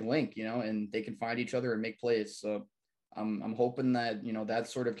telepathic link, and they can find each other and make plays. So I'm hoping that, that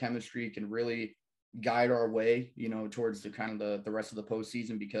sort of chemistry can really guide our way, towards the kind of the rest of the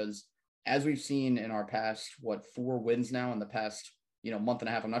postseason, because as we've seen in our past, 4 wins now in the past, month and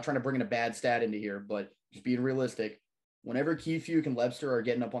a half, I'm not trying to bring in a bad stat into here, but just being realistic, whenever Keefuke and Lebster are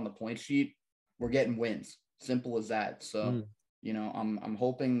getting up on the point sheet, we're getting wins. Simple as that. So, I'm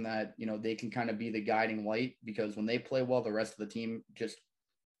hoping that, they can kind of be the guiding light, because when they play well, the rest of the team just,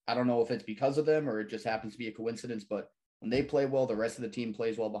 I don't know if it's because of them or it just happens to be a coincidence, but when they play well, the rest of the team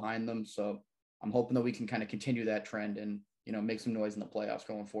plays well behind them. So I'm hoping that we can kind of continue that trend and, make some noise in the playoffs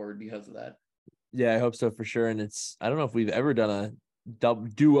going forward because of that. Yeah, I hope so for sure. And I don't know if we've ever done a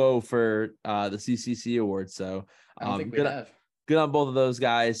duo for the CCC award. So I don't think we have. Good on both of those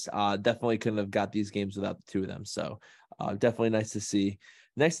guys. Definitely couldn't have got these games without the 2 of them. So definitely nice to see.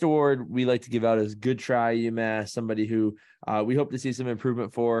 Next award we like to give out is Good Try UMass, somebody who we hope to see some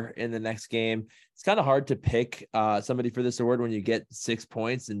improvement for in the next game. It's kind of hard to pick somebody for this award when you get 6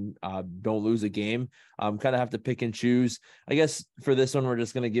 points and don't lose a game. Kind of have to pick and choose. I guess for this one, we're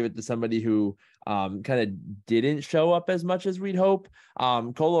just going to give it to somebody who kind of didn't show up as much as we'd hope.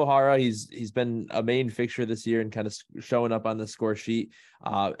 Cole O'Hara, he's been a main fixture this year and kind of showing up on the score sheet.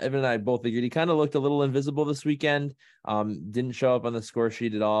 Evin and I both agreed he kind of looked a little invisible this weekend. Didn't show up on the score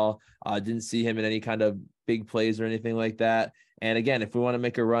sheet at all. Didn't see him in any kind of big plays or anything like that. And again, if we want to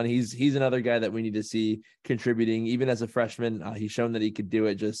make a run, he's another guy that we need to see contributing. Even as a freshman, he's shown that he could do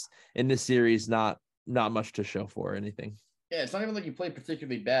it. Just in this series, not much to show for or anything. Yeah, it's not even like you played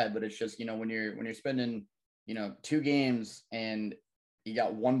particularly bad, but it's just, when you're spending, 2 games and you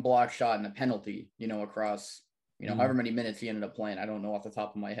got 1 block shot and a penalty, across, however many minutes he ended up playing. I don't know off the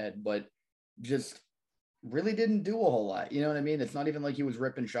top of my head, but just really didn't do a whole lot. You know what I mean? It's not even like he was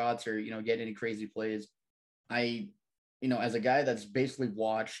ripping shots or, getting any crazy plays. As a guy that's basically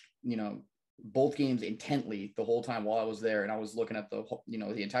watched, both games intently the whole time while I was there, and I was looking at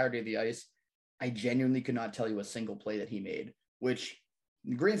the entirety of the ice, I genuinely could not tell you a single play that he made, which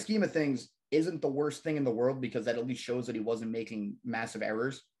in the grand scheme of things isn't the worst thing in the world, because that at least shows that he wasn't making massive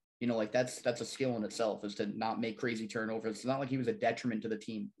errors. That's a skill in itself, is to not make crazy turnovers. It's not like he was a detriment to the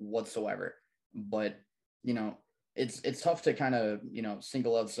team whatsoever, but it's tough to kind of,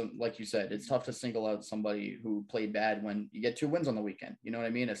 single out some, like you said, it's tough to single out somebody who played bad when you get 2 wins on the weekend. You know what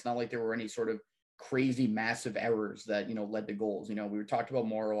I mean? It's not like there were any sort of crazy, massive errors that, led to goals. We were talked about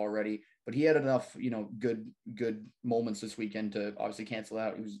Morrow already, but he had enough, good moments this weekend to obviously cancel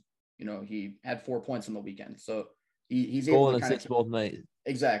out. He was, he had 4 points on the weekend. So he's able goal to and kind assist of, both night.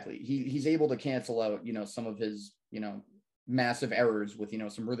 exactly. He's able to cancel out, some of his, massive errors with,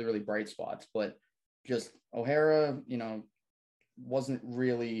 some really, really bright spots, but just O'Hara, wasn't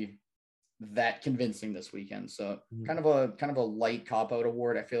really that convincing this weekend. So kind of a light cop-out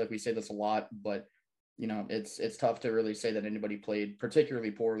award. I feel like we say this a lot, but it's tough to really say that anybody played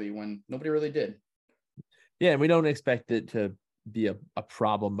particularly poorly when nobody really did. Yeah, and we don't expect it to be a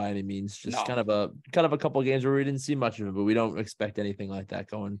problem by any means. Just kind of a couple of games where we didn't see much of it, but we don't expect anything like that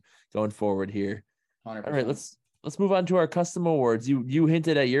going forward here. 100%. All right, let's move on to our custom awards. You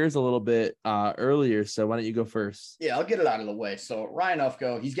hinted at yours a little bit earlier, so why don't you go first? Yeah, I'll get it out of the way. So Ryan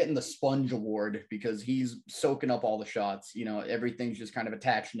Ufko, he's getting the sponge award because he's soaking up all the shots. Everything's just kind of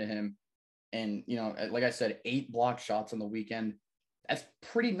attaching to him. And, like I said, 8 blocked shots on the weekend. That's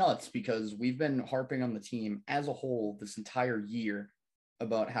pretty nuts, because we've been harping on the team as a whole this entire year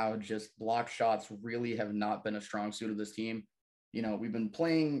about how just blocked shots really have not been a strong suit of this team. We've been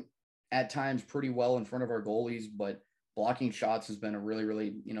playing at times pretty well in front of our goalies, but blocking shots has been a really,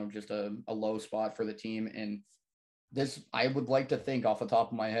 really, just a low spot for the team. And this, I would like to think off the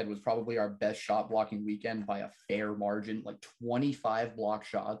top of my head, was probably our best shot blocking weekend by a fair margin, like 25 block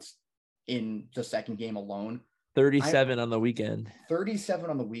shots in the second game alone. 37 on the weekend. 37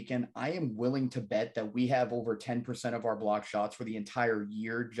 on the weekend. I am willing to bet that we have over 10% of our block shots for the entire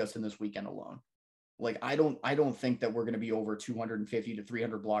year just in this weekend alone. Like, I don't think that we're going to be over 250 to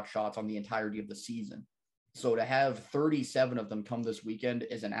 300 block shots on the entirety of the season. So to have 37 of them come this weekend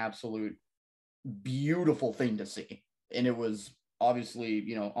is an absolute beautiful thing to see. And it was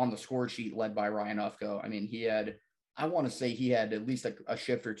obviously, on the score sheet led by Ryan Ufko. I mean, I want to say he had at least a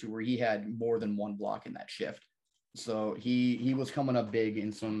shift or two where he had more than one block in that shift. So he was coming up big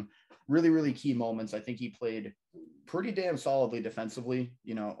in some really, really key moments. I think he played pretty damn solidly defensively,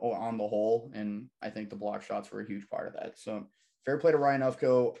 on the whole. And I think the block shots were a huge part of that. So fair play to Ryan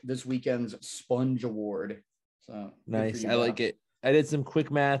Ufko, this weekend's Sponge Award. So nice. I like it. I did some quick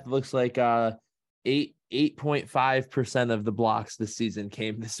math. Looks like 8.5% of the blocks this season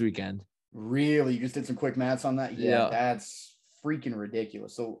came this weekend. Really? You just did some quick maths on that? Yeah. That's freaking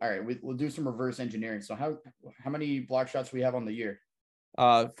ridiculous. So, all right, we'll do some reverse engineering. So how many block shots do we have on the year?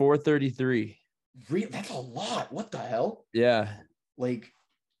 433. That's a lot. What the hell? Yeah. Like,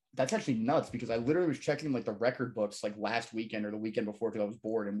 that's actually nuts, because I literally was checking like the record books like last weekend or the weekend before, because I was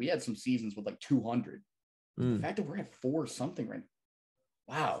bored, and we had some seasons with like 200. The fact that we're at 4 something right now.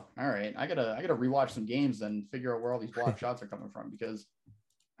 Wow. All right. I gotta rewatch some games and figure out where all these block shots are coming from, because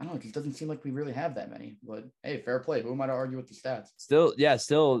I don't know, it just doesn't seem like we really have that many. But hey, fair play. Who am I to argue with the stats? Still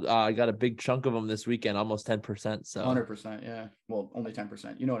I got a big chunk of them this weekend, almost 10%. So 100%. Yeah. Well, only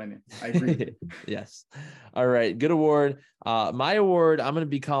 10%. You know what I mean? I agree. Yes. All right. Good award. My award, I'm going to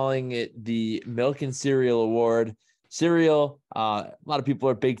be calling it the Milk and Cereal Award. Cereal, a lot of people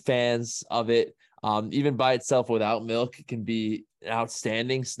are big fans of it. Even by itself without milk, it can be an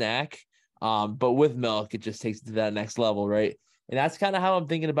outstanding snack. But with milk, it just takes it to that next level, right? And that's kind of how I'm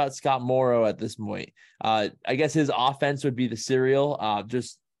thinking about Scott Morrow at this point. I guess his offense would be the cereal.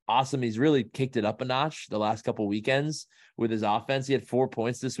 Just awesome. He's really kicked it up a notch the last couple weekends with his offense. He had 4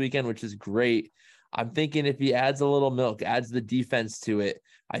 points this weekend, which is great. I'm thinking if he adds a little milk, adds the defense to it,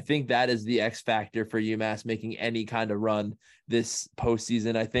 I think that is the X factor for UMass making any kind of run this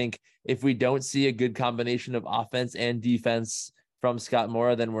postseason. I think if we don't see a good combination of offense and defense from Scott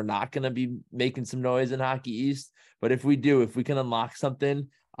Morrow, then we're not going to be making some noise in Hockey East. But if we do, if we can unlock something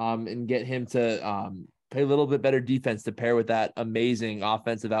and get him to play a little bit better defense to pair with that amazing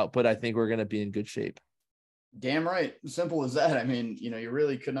offensive output, I think we're going to be in good shape. Damn right. Simple as that. I mean, you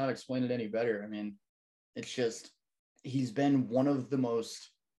really could not explain it any better. I mean, it's just, he's been one of the most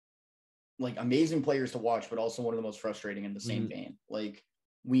like amazing players to watch, but also one of the most frustrating in the same vein. Like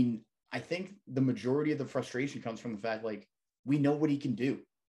I think the majority of the frustration comes from the fact, like, we know what he can do.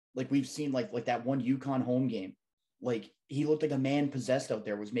 Like, we've seen like that one UConn home game. Like, he looked like a man possessed out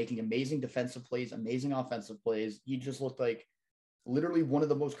there, was making amazing defensive plays, amazing offensive plays. He just looked like literally one of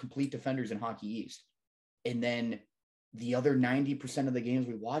the most complete defenders in Hockey East. And then the other 90% of the games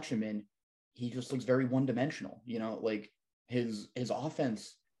we watch him in, he just looks very one-dimensional. You know, like his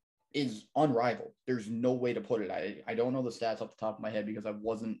offense is unrivaled. There's no way to put it. I don't know the stats off the top of my head because I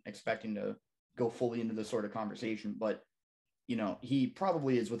wasn't expecting to go fully into this sort of conversation, but you know, he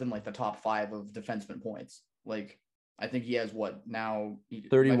probably is within like the top 5 of defenseman points. Like, I think he has what now?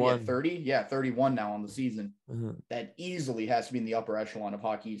 31. 30? Yeah, 31 now on the season. Mm-hmm. That easily has to be in the upper echelon of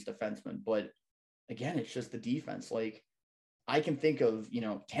Hockey East defensemen. But again, it's just the defense. Like, I can think of,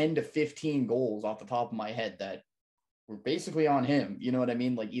 10 to 15 goals off the top of my head that were basically on him. You know what I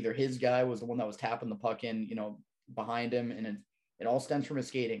mean? Like, either his guy was the one that was tapping the puck in, behind him, and it all stems from his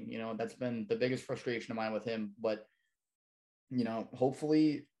skating. That's been the biggest frustration of mine with him. But,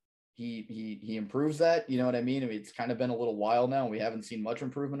 hopefully he improves that. You know what I mean? It's kind of been a little while now. We haven't seen much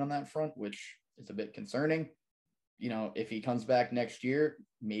improvement on that front, which is a bit concerning. If he comes back next year,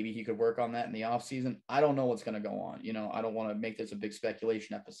 maybe he could work on that in the off season. I don't know what's going to go on. I don't want to make this a big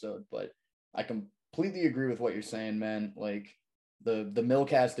speculation episode, but I completely agree with what you're saying, man. Like, the milk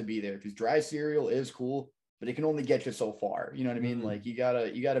has to be there, because dry cereal is cool, but it can only get you so far. You know what I mean? Mm-hmm. Like, you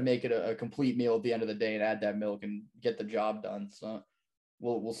gotta make it a complete meal at the end of the day and add that milk and get the job done. So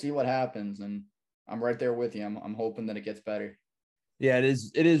we'll see what happens, and I'm right there with you. I'm hoping that it gets better. Yeah, it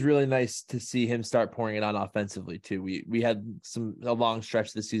is really nice to see him start pouring it on offensively too. We had a long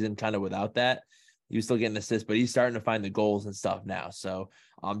stretch this season kind of without that. He was still getting assists, but he's starting to find the goals and stuff now. So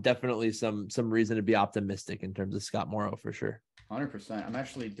definitely some reason to be optimistic in terms of Scott Morrow for sure.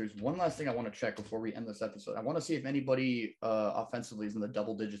 100%. There's one last thing I want to check before we end this episode. I want to see if anybody offensively is in the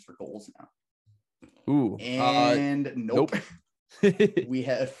double digits for goals now. Ooh. And nope. We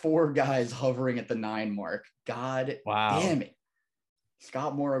had 4 guys hovering at the 9 mark. God damn it.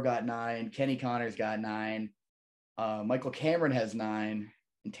 Scott Morrow got 9. Kenny Connors got 9. Michael Cameron has 9.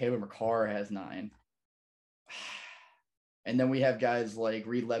 And Taylor McCarr has 9. And then we have guys like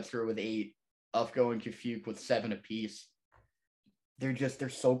Reed Lebster with 8. Ufko and Kafuk with 7 apiece. They're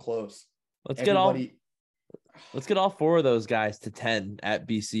so close. Let's get all 4 of those guys to 10 at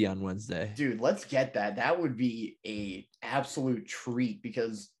BC on Wednesday. Dude, let's get that. That would be a absolute treat,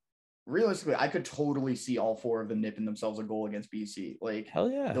 because realistically, I could totally see all 4 of them nipping themselves a goal against BC. Like,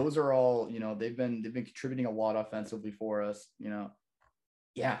 hell yeah. Those are all, they've been contributing a lot offensively for us,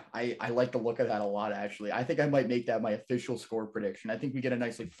 Yeah, I like the look of that a lot, actually. I think I might make that my official score prediction. I think we get a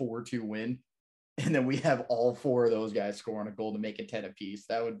nice 4-2 win, and then we have all 4 of those guys scoring a goal to make it 10 apiece.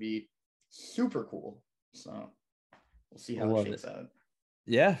 That would be super cool. So we'll see how it shakes out.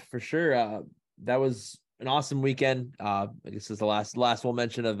 Yeah, for sure. That was an awesome weekend. I guess this is the last we'll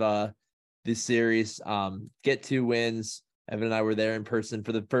mention of this series. Get 2 wins. Evin and I were there in person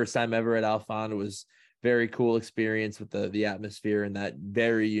for the first time ever at Alphon. It was very cool experience with the atmosphere and that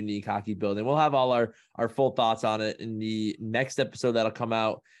very unique hockey building. We'll have all our full thoughts on it in the next episode that'll come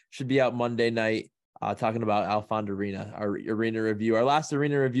out. Should be out Monday night, talking about Alphon Arena, our arena review, our last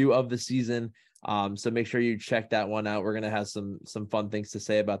arena review of the season. So make sure you check that one out. We're going to have some fun things to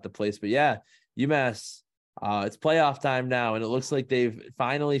say about the place, but yeah, UMass, it's playoff time now, and it looks like they've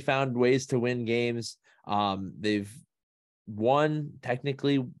finally found ways to win games. They've won,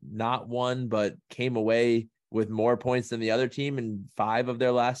 technically not won, but came away with more points than the other team in 5 of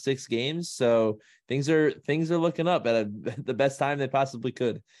their last 6 games. So things are looking up at the best time they possibly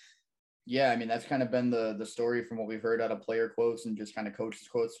could. Yeah, I mean, that's kind of been the story from what we've heard out of player quotes and just kind of coaches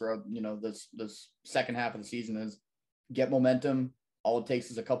quotes throughout, this second half of the season is get momentum. All it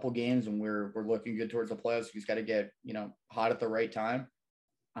takes is a couple games and we're looking good towards the playoffs. You just got to get, hot at the right time.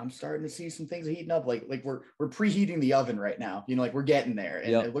 I'm starting to see some things heating up. Like we're preheating the oven right now, like we're getting there.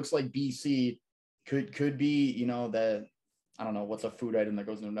 And It looks like BC could be, the, I don't know, what's a food item that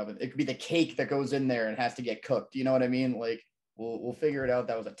goes in an oven. It could be the cake that goes in there and has to get cooked. You know what I mean? Like, We'll figure it out.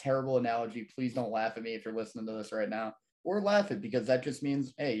 That was a terrible analogy. Please don't laugh at me if you're listening to this right now, or laugh it, because that just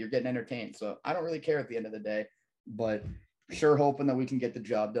means, hey, you're getting entertained. So I don't really care at the end of the day, but sure hoping that we can get the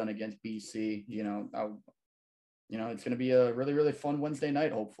job done against BC. It's going to be a really, really fun Wednesday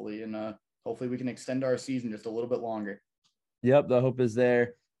night, hopefully. And hopefully we can extend our season just a little bit longer. Yep. The hope is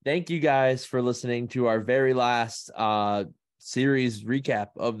there. Thank you guys for listening to our very last series recap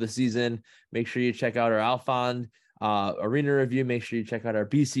of the season. Make sure you check out our Alphon arena review. Make sure you check out our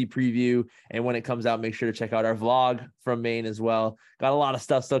BC preview, and when it comes out, make sure to check out our vlog from Maine as well. Got a lot of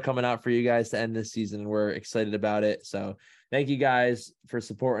stuff still coming out for you guys to end this season, and we're excited about it. So thank you guys for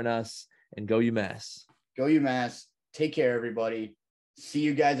supporting us, and go UMass. Go UMass. Take care, everybody. See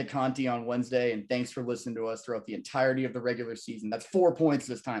you guys at Conti on Wednesday, and thanks for listening to us throughout the entirety of the regular season. That's 4 points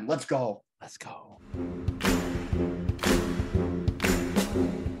this time. Let's go. Let's go.